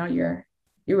starting. You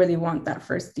really want that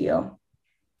first deal.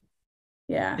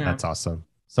 Yeah. That's awesome.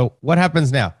 So what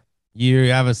happens now?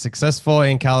 You have a successful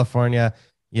in California.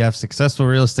 You have successful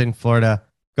real estate in Florida.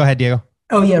 Go ahead, Diego.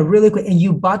 Oh yeah, really quick. And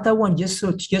you bought that one, just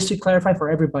to clarify for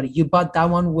everybody, you bought that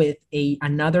one with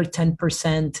another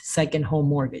 10% second home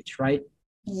mortgage, right?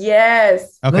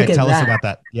 Yes. Okay, tell us about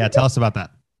that. Yeah, tell us about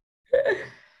that.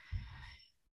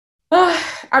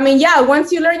 I mean, yeah,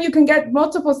 once you learn you can get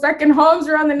multiple second homes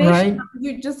around the nation, right?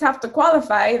 You just have to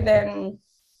qualify, then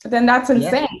that's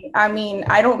insane. Yeah. I mean,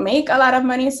 I don't make a lot of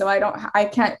money, so I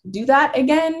can't do that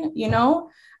again,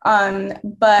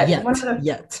 but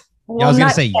yet. Well, I was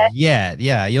gonna say yet.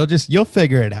 Yeah, you'll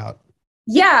figure it out.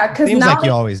 Yeah, because seems like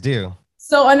you always do.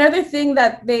 So another thing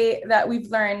that we've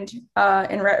learned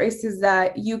in Rat Race is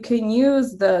that you can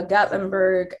use the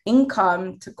Gatlinburg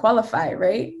income to qualify,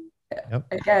 right? Yep.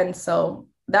 Again, so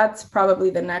that's probably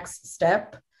the next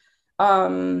step,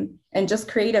 and just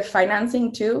creative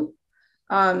financing too.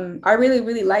 I really,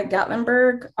 really like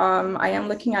Gatlinburg. I am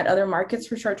looking at other markets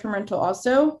for short-term rental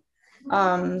also.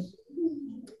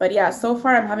 But yeah, so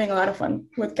far I'm having a lot of fun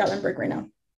with Gatlinburg right now.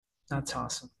 That's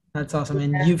awesome.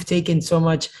 And you've taken so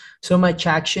much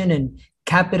action and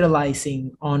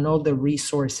capitalizing on all the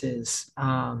resources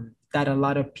that a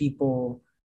lot of people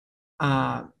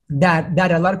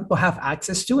that a lot of people have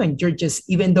access to. And you're just,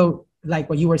 even though, like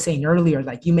what you were saying earlier,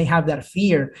 like you may have that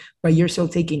fear, but you're still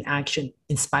taking action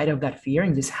in spite of that fear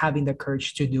and just having the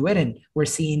courage to do it. And we're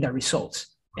seeing the results.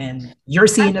 And you're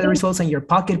seeing the results in your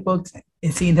pocketbooks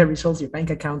and seeing the results, your bank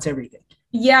accounts, everything.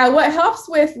 Yeah, what helps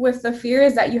with the fear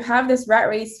is that you have this Rat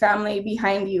Race family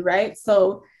behind you, right?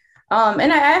 So,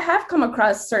 and I have come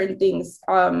across certain things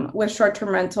with short-term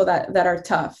rental that are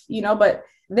tough, but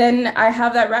then I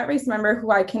have that Rat Race member who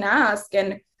I can ask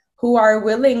and who are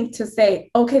willing to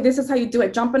say, okay, this is how you do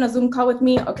it. Jump on a Zoom call with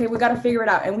me. Okay, we got to figure it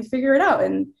out. And we figure it out.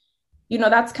 And,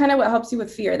 that's kind of what helps you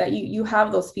with fear, that you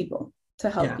have those people to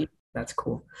help you. That's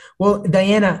cool. Well,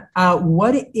 Diana,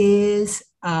 what is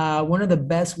one of the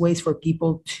best ways for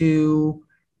people to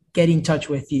get in touch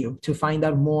with you, to find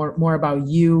out more about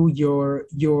you, your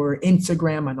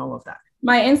Instagram and all of that?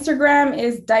 My Instagram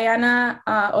is Diana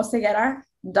Oseguera.rei.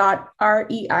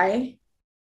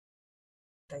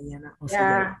 Diana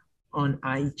Oseguera on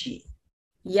IG.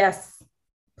 Yes.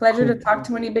 Pleasure to talk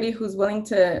to anybody who's willing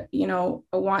to,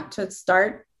 want to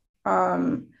start.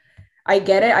 I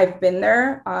get it. I've been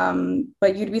there,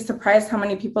 but you'd be surprised how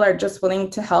many people are just willing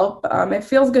to help. It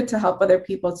feels good to help other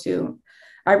people too.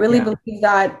 I really believe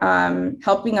that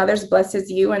helping others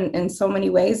blesses you in so many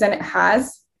ways, and it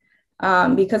has,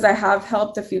 because I have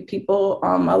helped a few people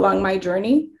along my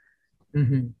journey,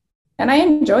 and I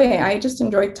enjoy it. I just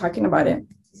enjoy talking about it.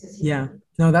 Yeah,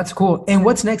 no, that's cool. And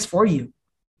what's next for you?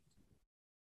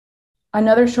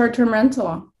 Another short-term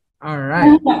rental. All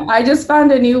right. I just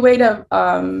found a new way to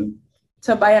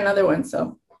buy another one,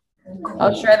 so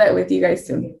I'll share that with you guys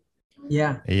soon.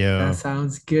 Yeah. Yo. That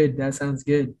sounds good. That sounds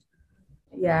good.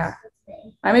 Yeah,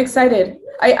 I'm excited.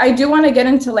 I do want to get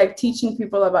into like teaching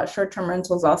people about short-term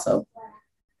rentals also.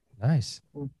 Nice.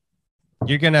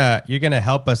 You're gonna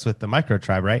help us with the micro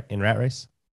tribe, right? In Rat Race.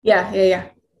 Yeah.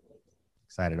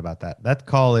 Excited about that. That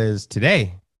call is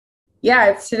today. Yeah,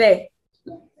 it's today.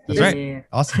 That's right.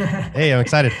 Awesome. Hey, I'm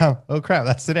excited. Oh crap,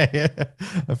 that's today.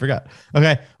 I forgot.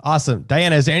 Okay, awesome.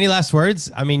 Diana, is there any last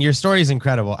words? I mean, your story is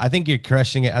incredible. I think you're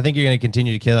crushing it. I think you're going to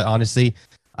continue to kill it. Honestly,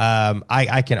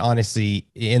 I can honestly,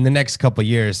 in the next couple of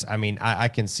years, I mean, I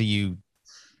can see you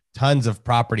tons of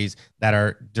properties that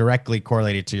are directly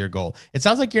correlated to your goal. It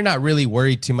sounds like you're not really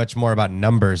worried too much more about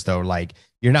numbers though. Like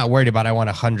you're not worried about, I want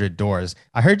 100 doors.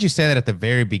 I heard you say that at the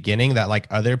very beginning that like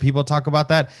other people talk about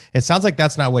that. It sounds like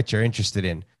that's not what you're interested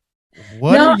in.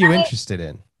 What are you interested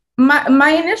in?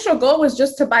 My initial goal was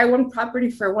just to buy one property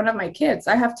for one of my kids.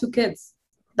 I have 2 kids.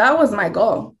 That was my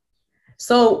goal.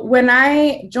 So when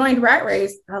I joined Rat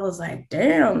Race, I was like,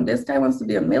 damn, this guy wants to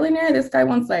be a millionaire. This guy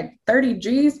wants like 30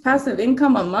 G's passive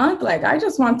income a month. Like I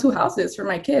just want 2 houses for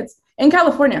my kids in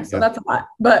California. So that's a lot.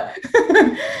 But,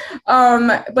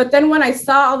 but then when I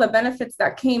saw all the benefits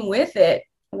that came with it,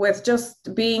 with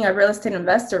just being a real estate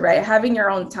investor, right? Having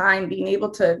your own time, being able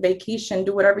to vacation,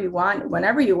 do whatever you want,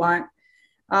 whenever you want.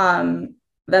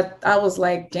 That I was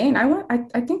like, dang,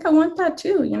 I think I want that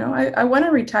too. You know, I want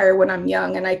to retire when I'm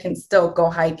young and I can still go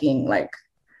hiking. Like,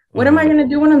 what am I going to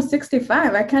do when I'm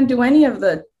 65? I can't do any of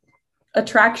the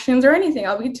attractions or anything.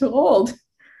 I'll be too old.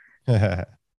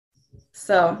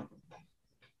 So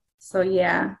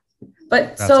yeah.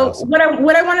 But that's so awesome.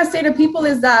 What I want to say to people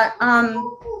is that,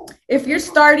 if you're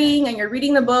starting and you're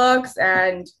reading the books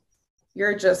and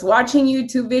you're just watching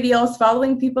YouTube videos,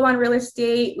 following people on real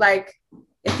estate, like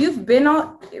if you've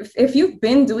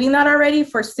been doing that already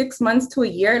for 6 months to a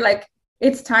year, like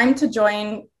it's time to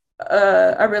join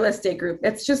a real estate group.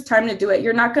 It's just time to do it.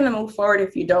 You're not going to move forward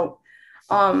if you don't.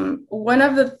 One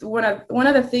of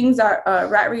the things that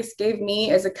Rat Race gave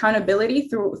me is accountability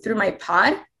through my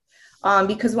pod.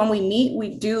 Because when we meet,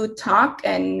 we do talk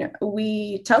and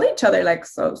we tell each other like,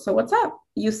 so what's up?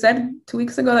 You said 2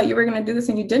 weeks ago that you were going to do this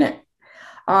and you didn't.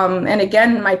 And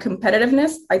again, my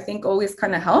competitiveness, I think always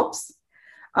kind of helps.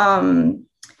 And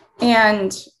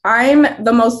I'm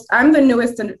the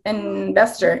newest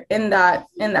investor in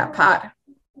that pod.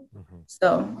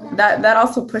 So that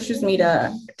also pushes me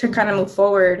to kind of move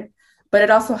forward, but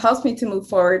it also helps me to move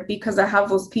forward because I have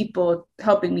those people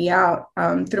helping me out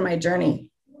through my journey.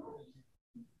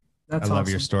 That's awesome. I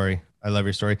love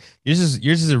your story. Yours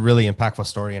is a really impactful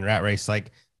story in Rat Race. Like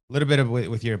a little bit of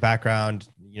with your background,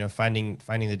 you know, finding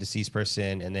the deceased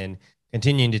person and then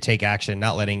continuing to take action,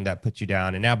 not letting that put you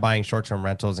down, and now buying short-term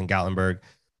rentals in Gatlinburg,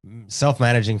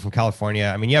 self-managing from California.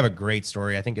 I mean, you have a great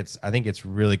story. I think it's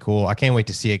really cool. I can't wait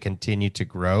to see it continue to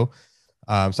grow.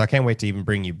 So I can't wait to even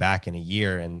bring you back in a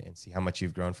year and see how much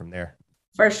you've grown from there.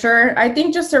 For sure. I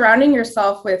think just surrounding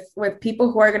yourself with people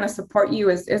who are going to support you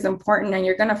is important. And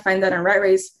you're going to find that in Rat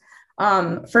Race.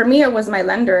 For me, it was my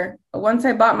lender. Once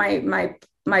I bought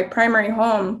my primary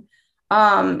home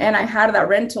and I had that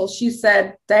rental, she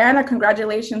said, Diana,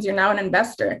 congratulations, you're now an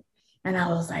investor. And I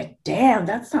was like, damn,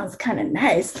 that sounds kind of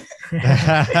nice.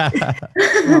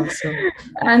 Awesome.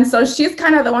 And so she's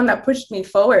kind of the one that pushed me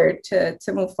forward to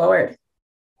move forward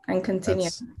and continue.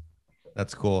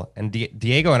 That's cool. And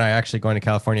Diego and I are actually going to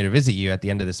California to visit you at the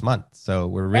end of this month. So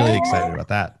we're really excited about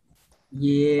that.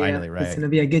 Yeah. Finally, right. It's going to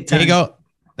be a good time. Diego,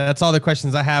 that's all the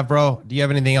questions I have, bro. Do you have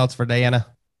anything else for Diana?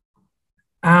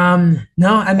 No,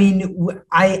 I mean,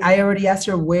 I already asked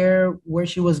her where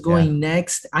she was going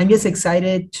next. I'm just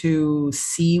excited to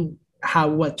see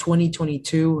what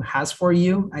 2022 has for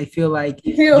you. I feel like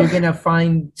you're going to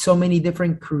find so many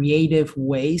different creative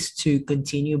ways to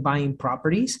continue buying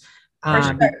properties.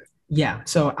 Sure. Yeah,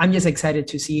 so I'm just excited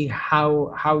to see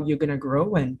how you're gonna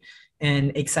grow and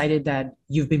excited that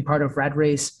you've been part of Rat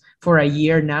Race for a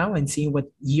year now and seeing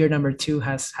what year number 2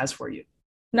 has for you.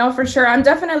 No, for sure. I'm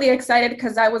definitely excited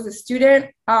because I was a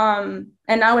student and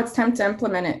now it's time to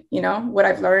implement it, you know, what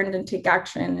I've learned and take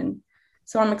action. And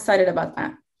so I'm excited about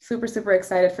that. Super, super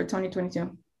excited for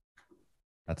 2022.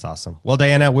 That's awesome. Well,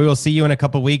 Diana, we will see you in a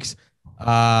couple of weeks.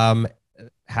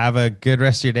 Have a good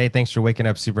rest of your day. Thanks for waking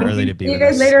up super early to be with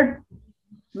us. See you guys later.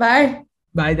 Bye.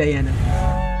 Bye, Diana.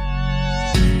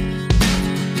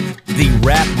 The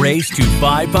Rat Race to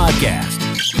 5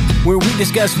 podcast, where we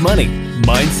discuss money,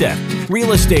 mindset,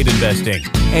 real estate investing,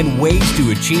 and ways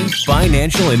to achieve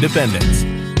financial independence.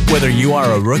 Whether you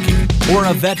are a rookie or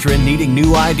a veteran needing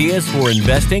new ideas for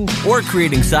investing or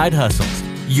creating side hustles,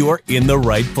 you're in the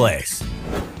right place.